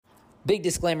Big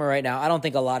disclaimer right now. I don't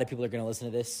think a lot of people are going to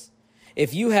listen to this.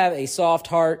 If you have a soft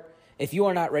heart, if you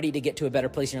are not ready to get to a better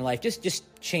place in your life,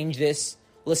 just change this.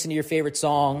 Listen to your favorite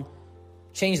song.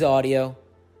 Change the audio.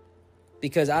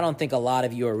 Because I don't think a lot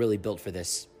of you are really built for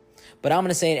this. But I'm going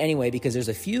to say it anyway because there's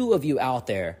a few of you out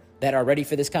there that are ready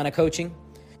for this kind of coaching.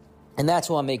 And that's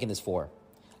who I'm making this for.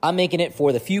 I'm making it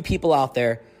for the few people out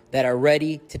there that are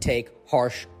ready to take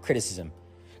harsh criticism.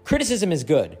 Criticism is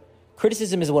good.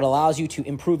 Criticism is what allows you to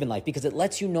improve in life because it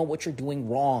lets you know what you're doing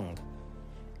wrong.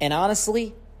 And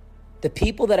honestly, the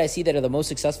people that I see that are the most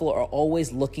successful are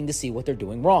always looking to see what they're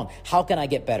doing wrong. How can I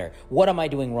get better? What am I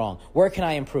doing wrong? Where can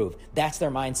I improve? That's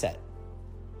their mindset.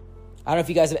 I don't know if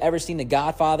you guys have ever seen The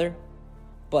Godfather,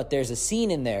 but there's a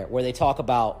scene in there where they talk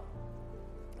about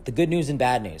the good news and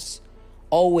bad news.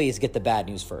 Always get the bad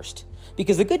news first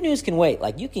because the good news can wait.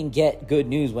 Like you can get good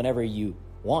news whenever you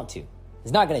want to.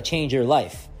 It's not going to change your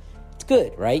life. It's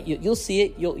good, right? You'll see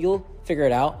it. You'll figure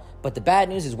it out. But the bad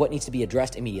news is what needs to be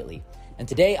addressed immediately. And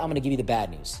today I'm going to give you the bad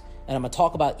news. And I'm going to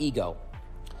talk about ego.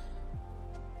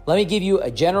 Let me give you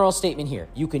a general statement here.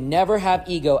 You can never have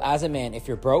ego as a man if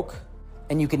you're broke.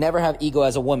 And you can never have ego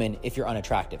as a woman if you're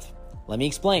unattractive. Let me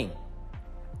explain.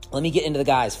 Let me get into the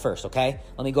guys first, okay?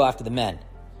 Let me go after the men.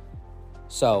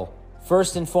 So,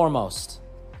 first and foremost,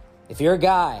 if you're a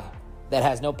guy that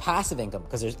has no passive income,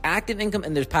 because there's active income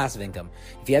and there's passive income.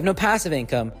 If you have no passive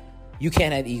income, you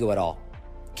can't have ego at all.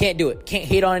 Can't do it. Can't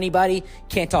hate on anybody.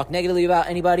 Can't talk negatively about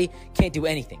anybody. Can't do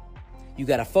anything. You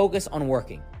got to focus on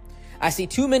working. I see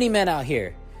too many men out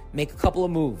here make a couple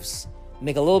of moves,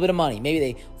 make a little bit of money. Maybe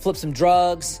they flip some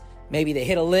drugs. Maybe they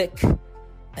hit a lick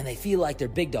and they feel like they're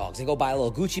big dogs. They go buy a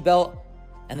little Gucci belt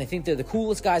and they think they're the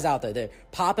coolest guys out there. They're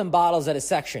popping bottles at a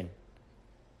section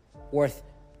worth,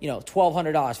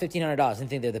 $1,200, $1,500 and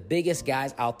think they're the biggest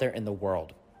guys out there in the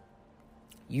world.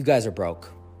 You guys are broke.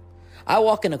 I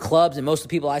walk into clubs and most of the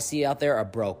people I see out there are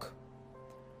broke.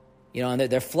 And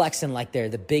they're flexing like they're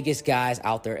the biggest guys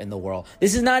out there in the world.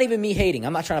 This is not even me hating.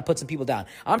 I'm not trying to put some people down.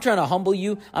 I'm trying to humble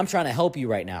you. I'm trying to help you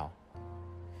right now.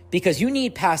 Because you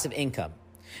need passive income.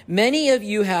 Many of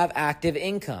you have active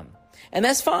income. And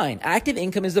that's fine. Active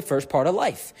income is the first part of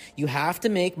life. You have to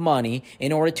make money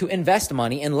in order to invest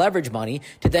money and leverage money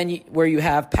to then where you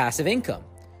have passive income.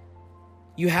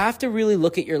 You have to really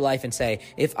look at your life and say,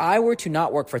 if I were to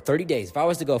not work for 30 days, if I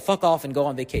was to go fuck off and go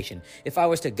on vacation, if I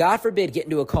was to, God forbid, get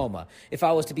into a coma, if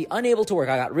I was to be unable to work,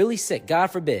 I got really sick, God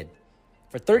forbid,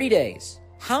 for 30 days,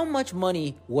 how much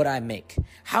money would I make?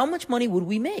 How much money would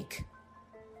we make?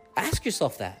 Ask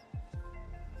yourself that.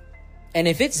 And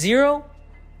if it's zero,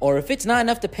 or if it's not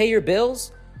enough to pay your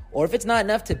bills, or if it's not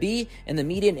enough to be in the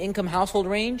median income household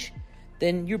range,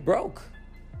 then you're broke.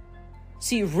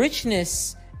 See,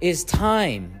 richness is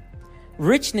time.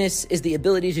 Richness is the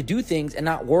ability to do things and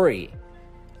not worry.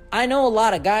 I know a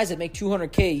lot of guys that make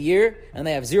 $200K a year and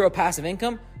they have zero passive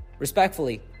income.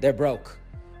 Respectfully, they're broke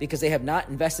because they have not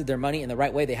invested their money in the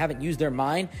right way. They haven't used their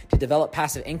mind to develop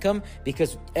passive income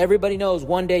because everybody knows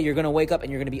one day you're going to wake up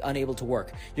and you're going to be unable to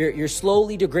work. You're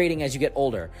slowly degrading as you get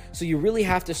older. So you really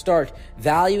have to start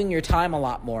valuing your time a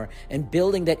lot more and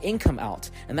building that income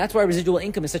out. And that's why residual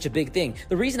income is such a big thing.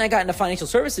 The reason I got into financial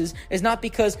services is not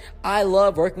because I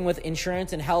love working with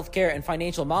insurance and healthcare and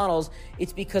financial models.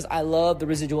 It's because I love the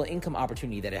residual income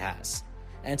opportunity that it has.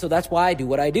 And so that's why I do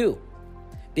what I do.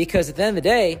 Because at the end of the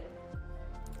day,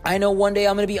 I know one day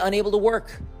I'm going to be unable to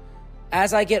work.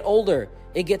 As I get older,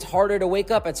 it gets harder to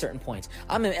wake up at certain points.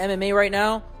 I'm in MMA right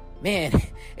now. Man,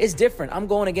 it's different. I'm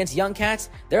going against young cats.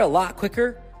 They're a lot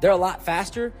quicker. They're a lot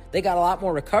faster. They got a lot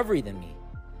more recovery than me.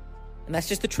 And that's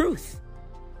just the truth.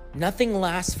 Nothing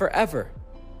lasts forever.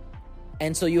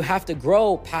 And so you have to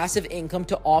grow passive income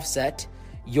to offset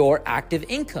your active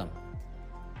income.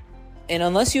 And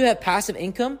unless you have passive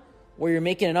income where you're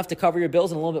making enough to cover your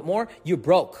bills and a little bit more, you're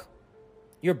broke.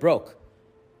 You're broke.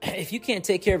 If you can't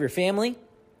take care of your family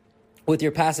with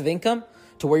your passive income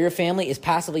to where your family is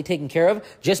passively taken care of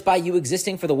just by you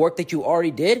existing for the work that you already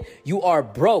did, you are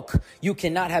broke. You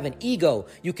cannot have an ego.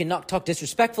 You cannot talk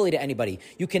disrespectfully to anybody.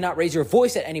 You cannot raise your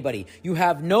voice at anybody. You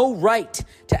have no right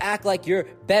to act like you're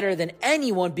better than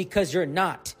anyone because you're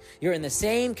not. You're in the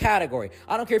same category.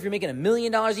 I don't care if you're making $1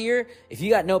 million a year. If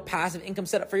you got no passive income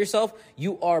set up for yourself,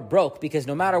 you are broke because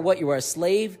no matter what, you are a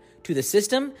slave to the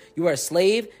system. You are a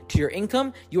slave to your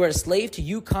income. You are a slave to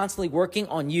you constantly working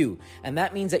on you. And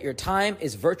that means that your time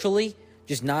is virtually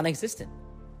just non-existent.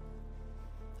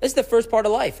 This is the first part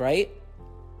of life, right?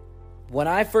 When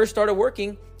I first started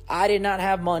working, I did not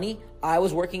have money. I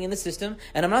was working in the system,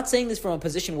 and I'm not saying this from a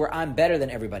position where I'm better than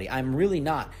everybody. I'm really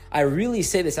not. I really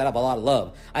say this out of a lot of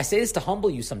love. I say this to humble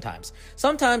you sometimes.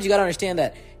 Sometimes you got to understand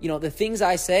that, the things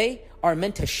I say are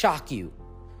meant to shock you.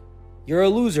 You're a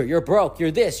loser. You're broke.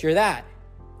 You're this. You're that.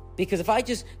 Because if I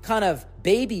just kind of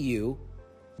baby you,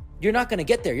 you're not going to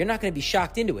get there. You're not going to be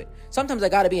shocked into it. Sometimes I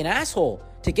got to be an asshole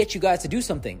to get you guys to do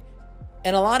something.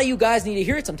 And a lot of you guys need to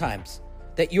hear it sometimes,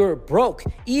 that you're broke,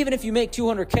 even if you make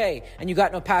 $200K and you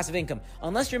got no passive income.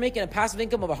 Unless you're making a passive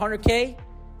income of $100K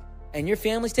and your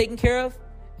family's taken care of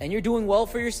and you're doing well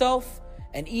for yourself,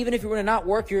 and even if you were to not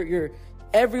work, you're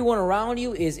everyone around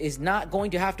you is not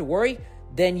going to have to worry,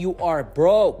 then you are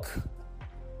broke.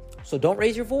 So don't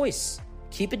raise your voice.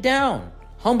 Keep it down.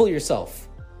 Humble yourself.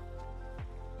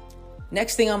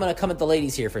 Next thing, I'm going to come at the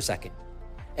ladies here for a second.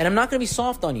 And I'm not going to be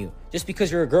soft on you just because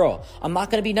you're a girl. I'm not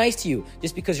going to be nice to you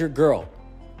just because you're a girl.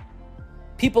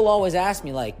 People always ask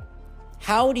me, like,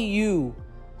 how do you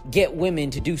get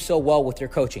women to do so well with your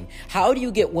coaching? How do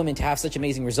you get women to have such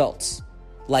amazing results?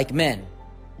 Like men.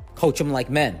 Coach them like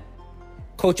men.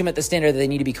 Coach them at the standard that they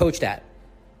need to be coached at.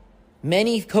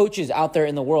 Many coaches out there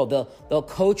in the world, they'll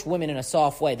coach women in a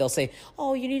soft way. They'll say,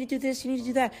 oh, you need to do this, you need to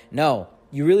do that. No,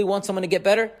 you really want someone to get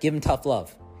better? Give them tough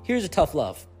love. Here's a tough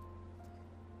love.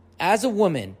 As a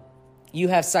woman, you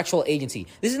have sexual agency.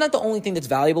 This is not the only thing that's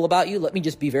valuable about you. Let me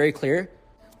just be very clear.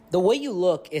 The way you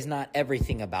look is not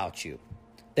everything about you.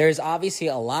 There's obviously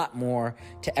a lot more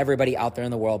to everybody out there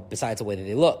in the world besides the way that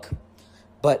they look.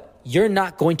 But you're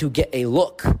not going to get a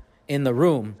look in the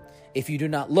room if you do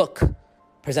not look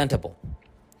presentable.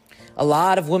 A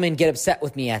lot of women get upset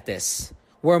with me at this.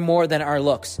 We're more than our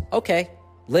looks. Okay,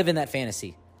 live in that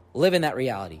fantasy. Live in that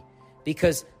reality.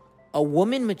 Because a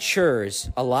woman matures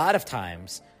a lot of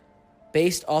times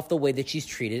based off the way that she's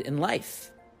treated in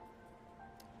life.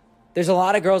 There's a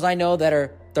lot of girls I know that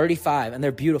are 35 and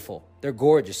they're beautiful. They're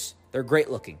gorgeous. They're great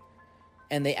looking.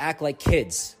 And they act like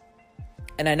kids.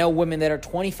 And I know women that are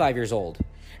 25 years old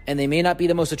and they may not be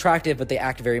the most attractive, but they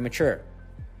act very mature.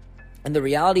 And the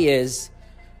reality is,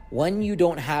 when you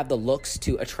don't have the looks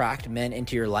to attract men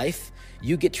into your life,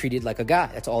 you get treated like a guy.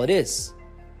 That's all it is.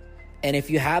 And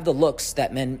if you have the looks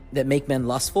that make men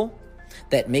lustful,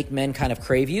 that make men kind of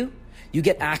crave you, you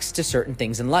get access to certain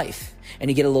things in life and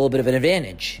you get a little bit of an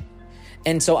advantage.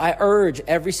 And so I urge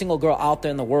every single girl out there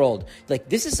in the world, like,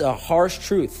 this is a harsh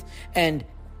truth. And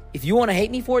if you want to hate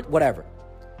me for it, whatever.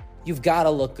 You've got to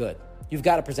look good. You've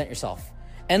got to present yourself.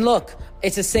 And look,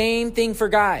 it's the same thing for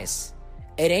guys.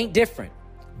 It ain't different,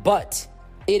 but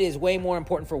it is way more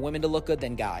important for women to look good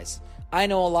than guys. I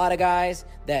know a lot of guys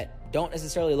that don't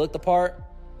necessarily look the part.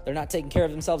 They're not taking care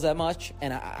of themselves that much,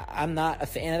 and I'm not a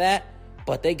fan of that,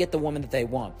 but they get the woman that they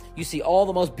want. You see all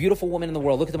the most beautiful women in the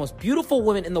world. Look at the most beautiful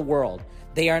women in the world.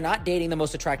 They are not dating the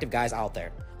most attractive guys out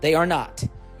there. They are not.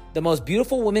 The most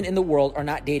beautiful women in the world are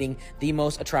not dating the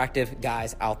most attractive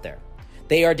guys out there.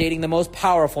 They are dating the most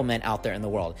powerful men out there in the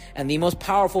world. And the most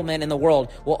powerful men in the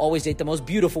world will always date the most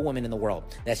beautiful women in the world.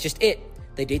 That's just it.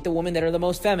 They date the women that are the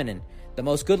most feminine, the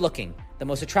most good looking, the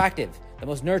most attractive, the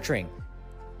most nurturing.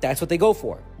 That's what they go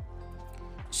for.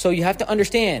 So you have to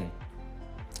understand,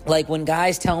 like, when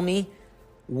guys tell me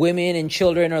women and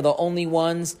children are the only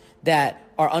ones that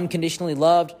are unconditionally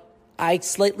loved, I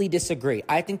slightly disagree.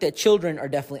 I think that children are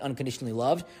definitely unconditionally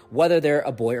loved, whether they're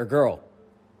a boy or girl.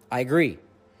 I agree.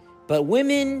 But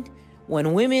women,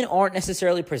 when women aren't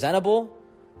necessarily presentable,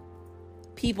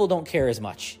 people don't care as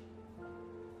much.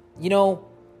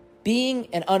 Being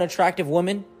an unattractive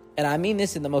woman, and I mean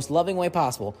this in the most loving way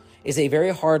possible, is a very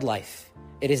hard life.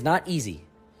 It is not easy.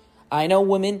 I know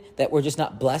women that were just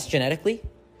not blessed genetically,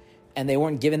 and they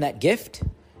weren't given that gift,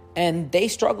 and they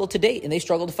struggle to date, and they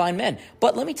struggle to find men.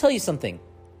 But let me tell you something.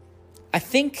 I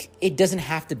think it doesn't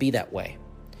have to be that way,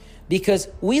 because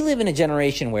we live in a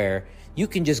generation where you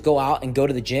can just go out and go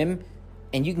to the gym,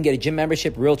 and you can get a gym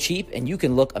membership real cheap, and you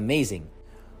can look amazing.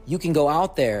 You can go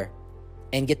out there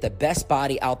and get the best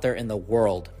body out there in the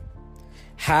world.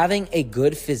 Having a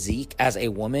good physique as a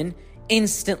woman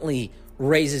instantly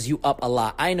raises you up a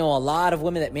lot. I know a lot of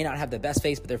women that may not have the best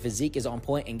face, but their physique is on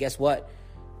point, and guess what?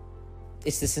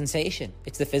 It's the sensation.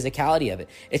 It's the physicality of it.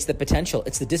 It's the potential.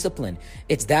 It's the discipline.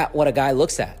 It's what a guy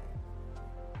looks at.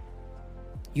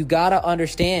 You gotta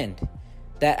understand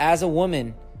that as a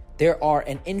woman, there are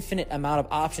an infinite amount of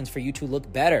options for you to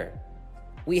look better.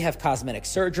 We have cosmetic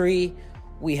surgery,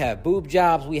 we have boob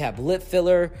jobs, we have lip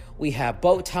filler, we have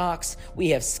Botox, we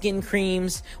have skin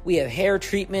creams, we have hair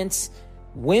treatments.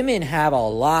 Women have a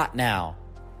lot now.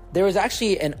 There was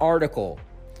actually an article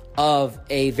of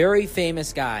a very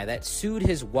famous guy that sued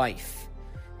his wife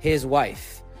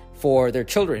for their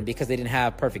children because they didn't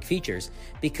have perfect features,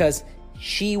 because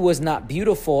she was not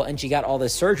beautiful and she got all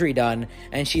this surgery done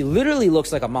and she literally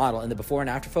looks like a model in the before and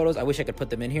after photos. I wish I could put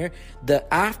them in here.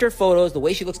 The after photos, the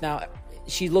way she looks now,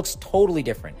 she looks totally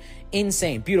different.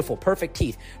 Insane, beautiful, perfect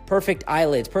teeth, perfect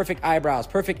eyelids, perfect eyebrows,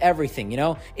 perfect everything,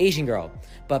 Asian girl.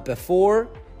 But before,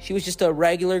 she was just a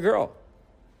regular girl.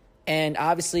 And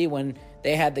obviously when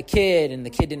they had the kid and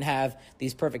the kid didn't have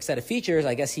these perfect set of features,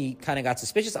 I guess he kind of got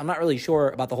suspicious. I'm not really sure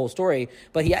about the whole story,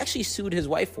 but he actually sued his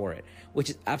wife for it, which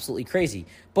is absolutely crazy.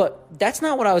 But that's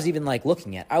not what I was even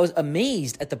looking at. I was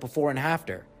amazed at the before and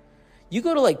after. You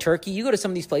go to Turkey, you go to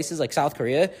some of these places like South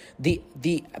Korea, the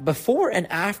before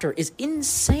and after is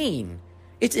insane.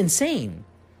 It's insane.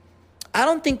 I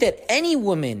don't think that any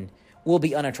woman will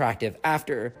be unattractive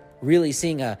after really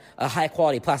seeing a high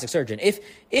quality plastic surgeon.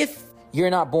 If you're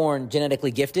not born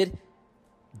genetically gifted,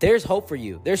 there's hope for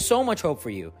you. There's so much hope for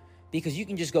you because you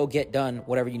can just go get done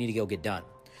whatever you need to go get done.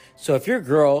 So if you're a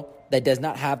girl that does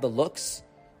not have the looks,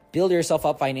 build yourself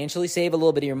up financially, save a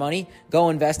little bit of your money, go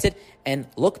invest it, and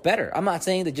look better. I'm not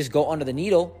saying that just go under the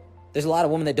needle. There's a lot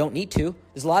of women that don't need to.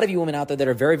 There's a lot of you women out there that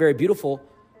are very, very beautiful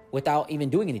without even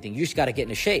doing anything. You just got to get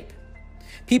into shape.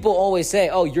 People always say,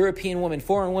 oh, European women,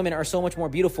 foreign women are so much more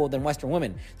beautiful than Western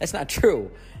women. That's not true.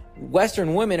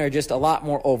 Western women are just a lot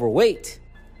more overweight.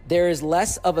 There is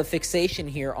less of a fixation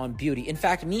here on beauty. In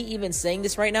fact, me even saying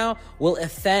this right now will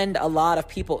offend a lot of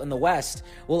people in the West,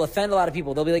 will offend a lot of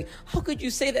people. They'll be like, how could you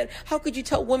say that? How could you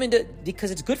tell women to,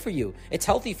 because it's good for you. It's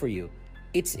healthy for you.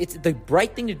 It's the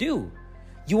right thing to do.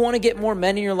 You want to get more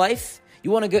men in your life?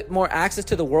 You want to get more access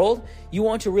to the world? You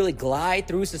want to really glide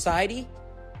through society?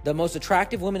 The most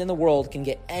attractive women in the world can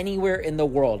get anywhere in the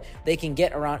world. They can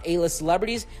get around A-list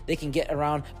celebrities. They can get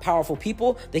around powerful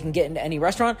people. They can get into any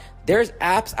restaurant. There's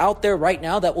apps out there right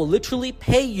now that will literally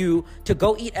pay you to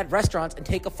go eat at restaurants and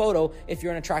take a photo if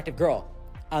you're an attractive girl.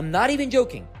 I'm not even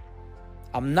joking.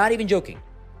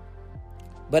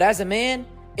 But as a man,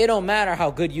 it don't matter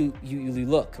how good you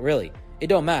look, really. It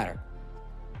don't matter.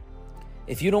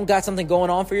 If you don't got something going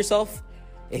on for yourself,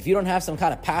 if you don't have some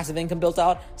kind of passive income built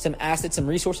out, some assets, some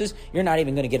resources, you're not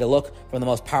even going to get a look from the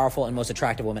most powerful and most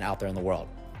attractive woman out there in the world.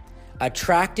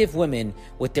 Attractive women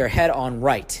with their head on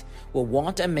right will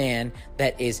want a man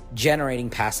that is generating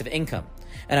passive income.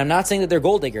 And I'm not saying that they're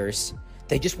gold diggers.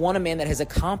 They just want a man that has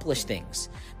accomplished things.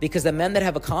 Because the men that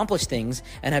have accomplished things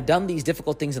and have done these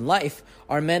difficult things in life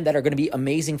are men that are going to be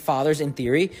amazing fathers in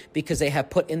theory because they have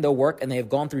put in the work and they have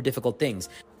gone through difficult things.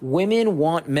 Women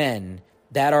want men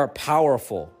that are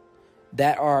powerful,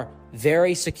 that are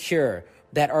very secure,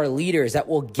 that are leaders, that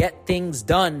will get things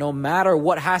done no matter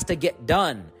what has to get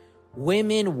done.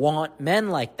 Women want men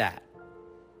like that.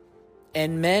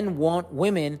 And men want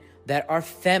women that are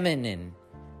feminine,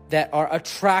 that are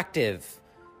attractive.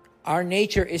 Our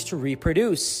nature is to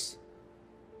reproduce.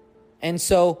 And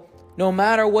so no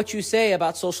matter what you say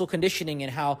about social conditioning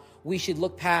and how we should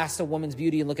look past a woman's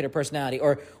beauty and look at her personality,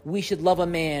 or we should love a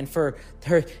man for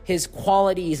his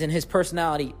qualities and his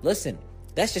personality. Listen,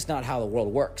 that's just not how the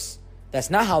world works.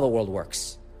 That's not how the world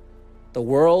works. The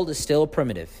world is still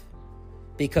primitive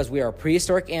because we are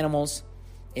prehistoric animals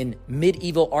in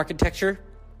medieval architecture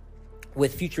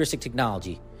with futuristic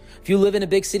technology. If you live in a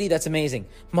big city, that's amazing.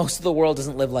 Most of the world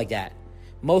doesn't live like that.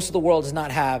 Most of the world does not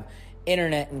have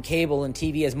internet and cable and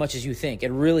TV as much as you think.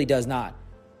 It really does not.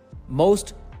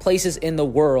 Most places in the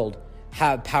world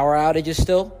have power outages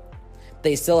still.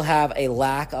 They still have a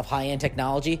lack of high-end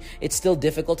technology. It's still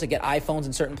difficult to get iPhones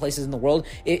in certain places in the world.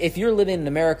 If you're living in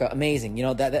America, amazing.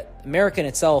 That America in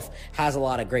itself has a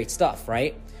lot of great stuff,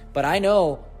 right? But I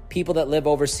know people that live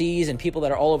overseas and people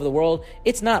that are all over the world,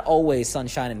 it's not always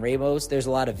sunshine and rainbows. There's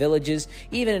a lot of villages.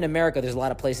 Even in America, there's a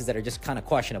lot of places that are just kind of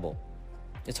questionable.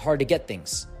 It's hard to get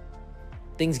things.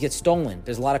 Things get stolen.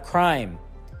 There's a lot of crime.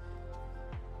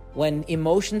 When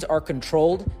emotions are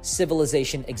controlled,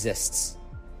 civilization exists.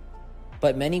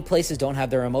 But many places don't have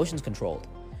their emotions controlled.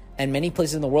 And many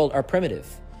places in the world are primitive.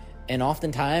 And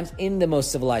oftentimes, in the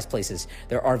most civilized places,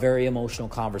 there are very emotional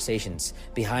conversations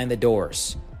behind the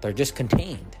doors. They're just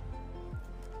contained.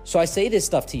 So I say this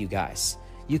stuff to you guys.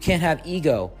 You can't have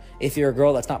ego if you're a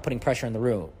girl that's not putting pressure in the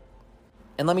room.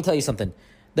 And let me tell you something.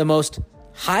 The most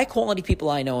high-quality people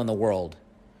I know in the world,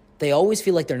 they always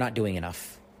feel like they're not doing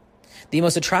enough. The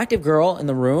most attractive girl in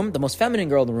the room, the most feminine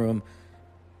girl in the room,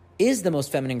 is the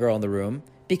most feminine girl in the room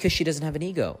because she doesn't have an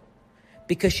ego.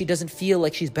 Because she doesn't feel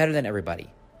like she's better than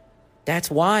everybody. That's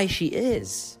why she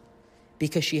is.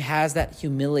 Because she has that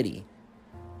humility.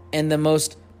 And the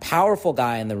most powerful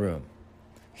guy in the room,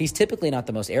 he's typically not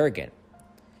the most arrogant.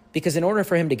 Because in order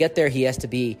for him to get there, he has to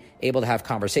be able to have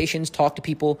conversations, talk to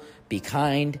people, be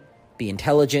kind, be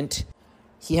intelligent.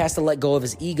 He has to let go of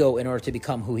his ego in order to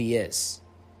become who he is.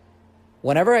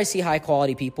 Whenever I see high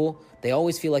quality people, they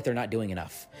always feel like they're not doing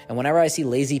enough. And whenever I see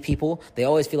lazy people, they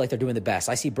always feel like they're doing the best.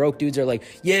 I see broke dudes that are like,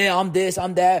 yeah, I'm this,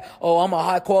 I'm that. Oh, I'm a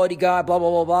high quality guy, blah, blah,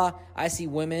 blah, blah. I see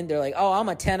women, they're like, oh, I'm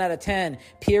a 10 out of 10,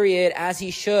 period, as he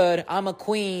should. I'm a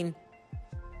queen.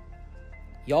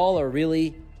 Y'all are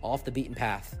really off the beaten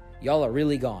path. Y'all are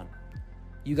really gone.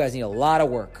 You guys need a lot of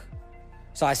work.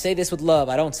 So I say this with love.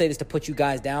 I don't say this to put you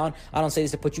guys down. I don't say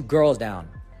this to put you girls down.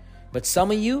 But some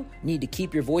of you need to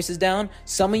keep your voices down.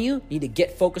 Some of you need to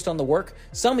get focused on the work.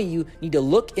 Some of you need to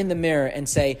look in the mirror and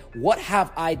say, what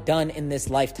have I done in this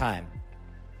lifetime?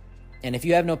 And if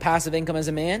you have no passive income as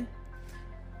a man,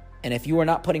 and if you are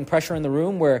not putting pressure in the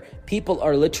room where people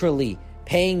are literally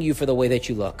paying you for the way that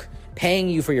you look, paying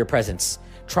you for your presence,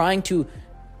 trying to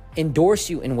endorse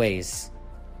you in ways,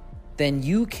 then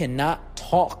you cannot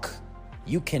talk.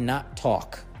 You cannot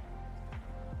talk.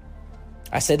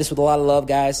 I say this with a lot of love,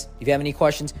 guys. If you have any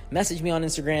questions, message me on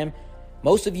Instagram.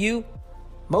 Most of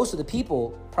the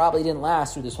people probably didn't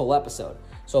last through this whole episode.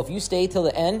 So if you stayed till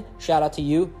the end, shout out to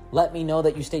you. Let me know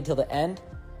that you stayed till the end.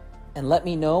 And let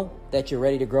me know that you're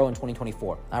ready to grow in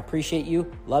 2024. I appreciate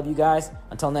you. Love you guys.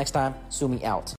 Until next time, Sumi out.